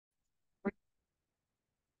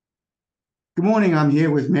Good morning. I'm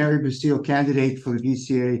here with Mary Basile, candidate for the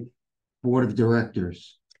VCA Board of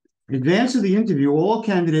Directors. In advance of the interview, all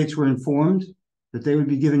candidates were informed that they would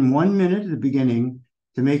be given 1 minute at the beginning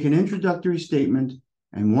to make an introductory statement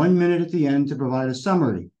and 1 minute at the end to provide a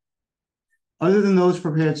summary. Other than those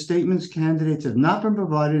prepared statements, candidates have not been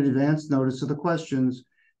provided advance notice of the questions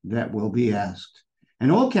that will be asked.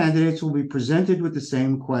 And all candidates will be presented with the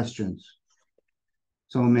same questions.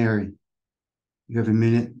 So, Mary, you have a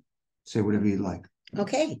minute. Say whatever you'd like.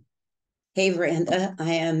 Okay. Hey, Veranda.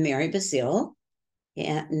 I am Mary Basile,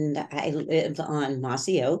 and I live on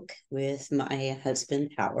Mossy Oak with my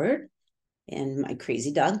husband, Howard, and my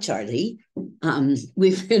crazy dog, Charlie.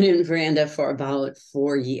 We've been in Veranda for about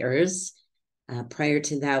 4 years. Prior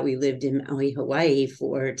to that, we lived in Maui, Hawaii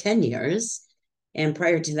for 10 years. And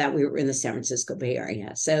prior to that, we were in the San Francisco Bay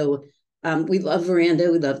Area. So we love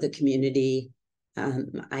Veranda. We love the community.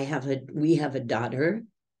 We have a daughter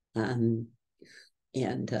and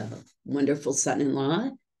a wonderful son-in-law.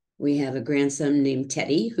 We have a grandson named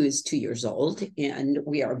Teddy, who's 2 years old, and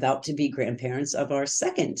we are about to be grandparents of our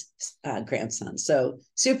second grandson. So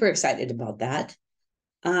super excited about that.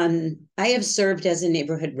 I have served as a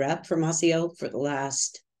neighborhood rep for Mossy Oak for the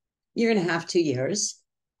last 1.5 to 2 years.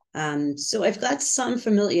 So I've got some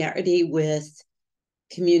familiarity with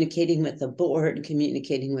communicating with the board,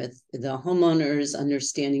 communicating with the homeowners,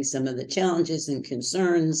 understanding some of the challenges and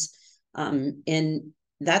concerns. And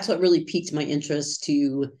that's what really piqued my interest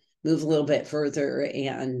to move a little bit further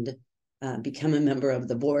and become a member of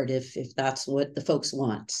the board if that's what the folks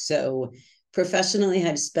want. So professionally,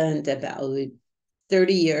 I've spent about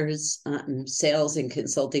 30 years sales and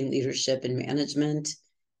consulting leadership and management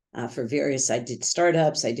for I did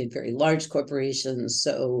startups, I did very large corporations.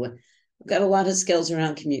 So I've got a lot of skills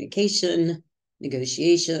around communication,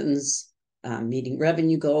 negotiations, meeting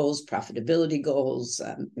revenue goals, profitability goals,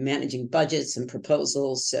 managing budgets and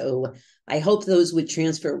proposals. So I hope those would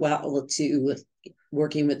transfer well to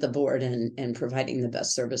working with the board and providing the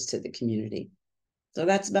best service to the community. So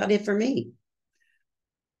that's about it for me.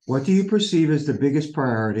 What do you perceive as the biggest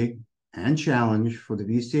priority and challenge for the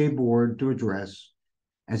VCA board to address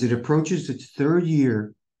as it approaches its 3rd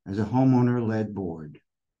year as a homeowner-led board?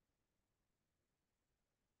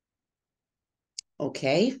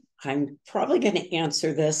 Okay, I'm probably going to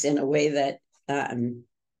answer this in a way that I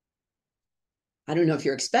don't know if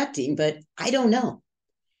you're expecting, but I don't know.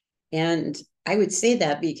 And I would say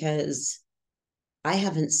that because I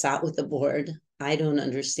haven't sat with the board. I don't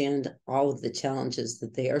understand all of the challenges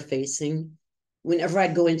that they are facing. Whenever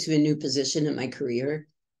I'd go into a new position in my career,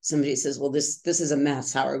 somebody says, well, this is a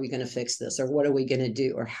mess. How are we going to fix this? Or what are we going to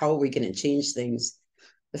do? Or how are we going to change things?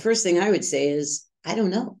 The first thing I would say is, I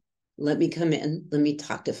don't know. Let me come in. Let me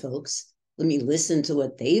talk to folks. Let me listen to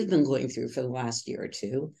what they've been going through for the last year or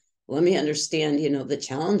two. Let me understand, the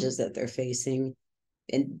challenges that they're facing.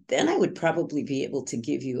 And then I would probably be able to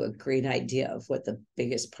give you a great idea of what the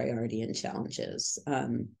biggest priority and challenge is.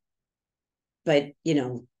 But,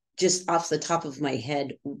 just off the top of my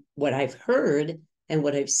head, what I've heard and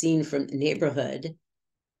what I've seen from the neighborhood,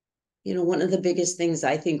 one of the biggest things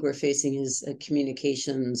I think we're facing is a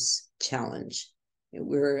communications challenge.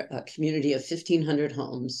 We're a community of 1,500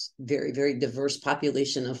 homes, very, very diverse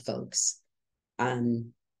population of folks.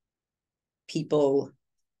 People,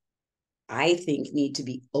 I think, need to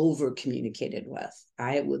be over communicated with.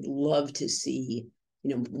 I would love to see,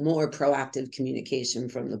 more proactive communication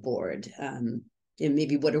from the board. And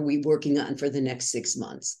maybe what are we working on for the next 6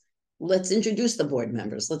 months? Let's introduce the board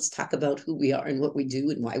members. Let's talk about who we are and what we do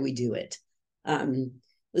and why we do it.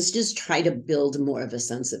 Let's just try to build more of a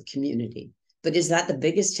sense of community. But is that the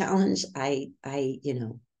biggest challenge? I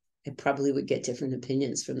probably would get different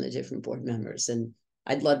opinions from the different board members. And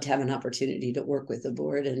I'd love to have an opportunity to work with the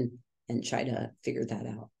board and try to figure that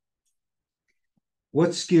out.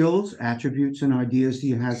 What skills, attributes, and ideas do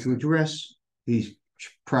you have to address these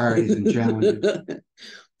priorities and challenges?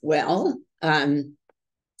 Well, I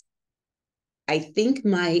think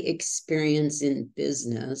my experience in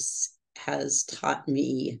business has taught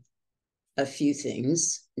me a few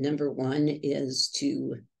things. Number one is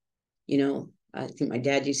to, I think my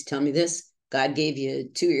dad used to tell me this: God gave you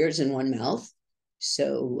 2 ears and 1 mouth.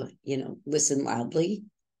 So, listen loudly.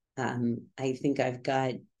 I think I've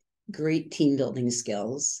got great team building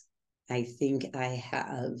skills. I think I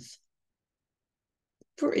have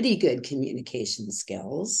pretty good communication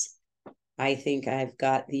skills. I think I've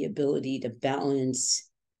got the ability to balance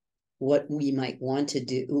what we might want to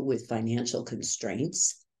do with financial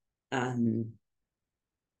constraints.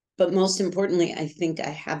 But most importantly, I think I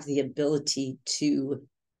have the ability to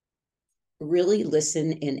really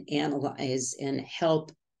listen and analyze and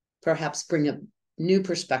help perhaps bring a new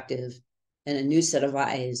perspective and a new set of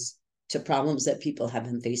eyes to problems that people have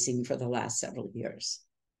been facing for the last several years.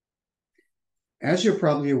 As you're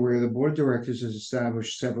probably aware, the board of directors has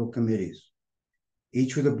established several committees,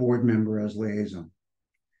 each with a board member as liaison.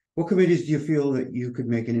 What committees do you feel that you could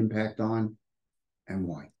make an impact on, and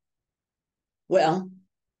why? Well,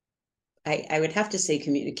 I would have to say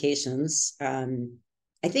communications. I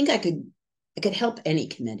think I could help any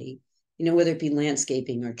committee, whether it be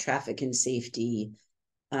landscaping or traffic and safety.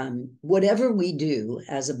 Whatever we do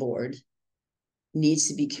as a board needs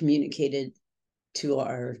to be communicated to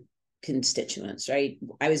our constituents, right?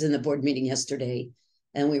 I was in the board meeting yesterday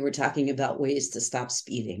and we were talking about ways to stop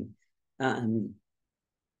speeding.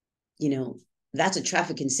 That's a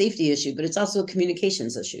traffic and safety issue, but it's also a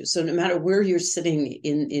communications issue. So no matter where you're sitting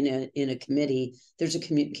in a committee, there's a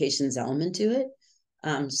communications element to it.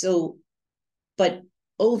 But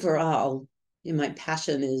overall, my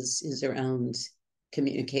passion is around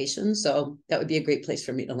communication. So that would be a great place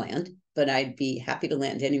for me to land, but I'd be happy to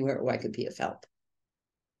land anywhere where I could be of help.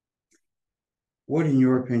 What, in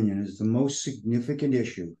your opinion, is the most significant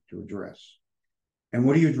issue to address? And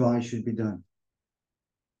what do you advise should be done?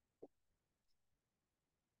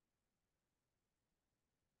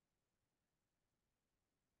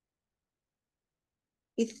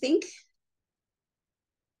 I think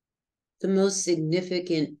the most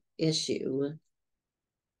significant issue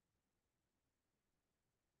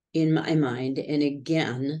in my mind, and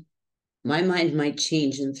again, my mind might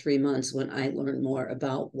change in 3 months when I learn more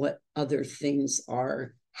about what other things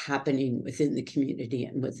are happening within the community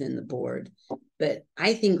and within the board. But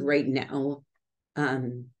I think right now,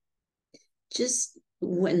 just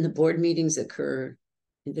when the board meetings occur,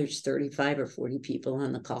 there's 35 or 40 people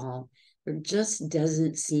on the call. There just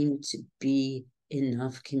doesn't seem to be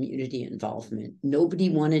enough community involvement. Nobody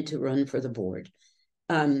wanted to run for the board.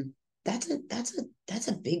 That's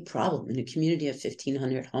a big problem in a community of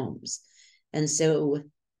 1,500 homes. And so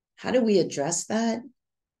how do we address that?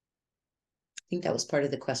 I think that was part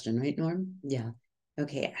of the question, right, Norm? Yeah.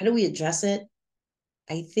 Okay. How do we address it?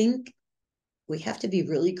 I think we have to be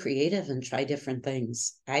really creative and try different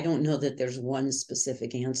things. I don't know that there's one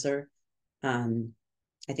specific answer.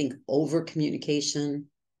 I think over communication,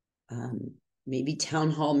 maybe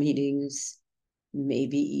town hall meetings,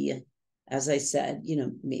 maybe, as I said,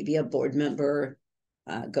 maybe a board member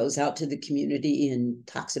goes out to the community and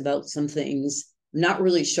talks about some things. I'm not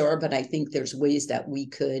really sure, but I think there's ways that we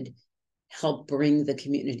could help bring the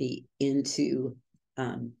community into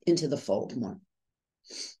the fold more.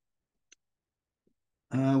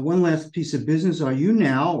 One last piece of business. Are you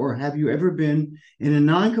now, or have you ever been in a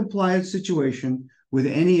non-compliant situation with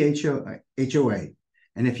any HOA?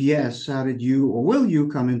 And if yes, how did you or will you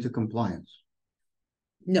come into compliance?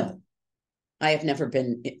 No, I have never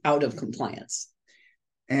been out of compliance.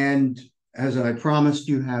 And as I promised,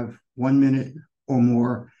 you have 1 minute or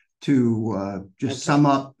more to just sum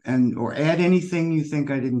up or add anything you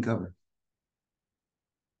think I didn't cover.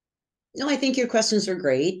 No, I think your questions are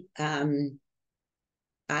great.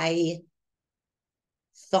 I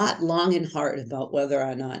thought long and hard about whether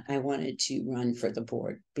or not I wanted to run for the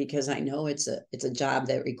board, because I know it's a job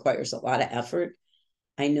that requires a lot of effort.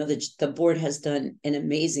 I know that the board has done an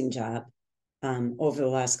amazing job over the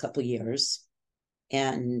last couple of years.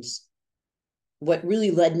 And what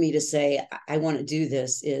really led me to say I want to do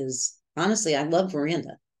this is, honestly, I love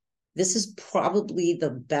Veranda. This is probably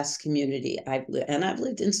the best community I've lived, and I've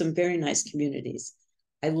lived in some very nice communities.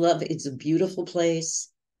 I love it. It's a beautiful place.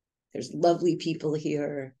 There's lovely people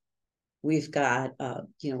here. We've got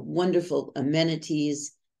wonderful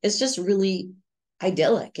amenities. It's just really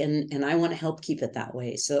idyllic, and I want to help keep it that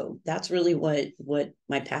way. So that's really what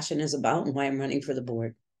my passion is about and why I'm running for the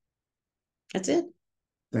board. That's it.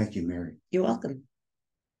 Thank you, Mary. You're welcome.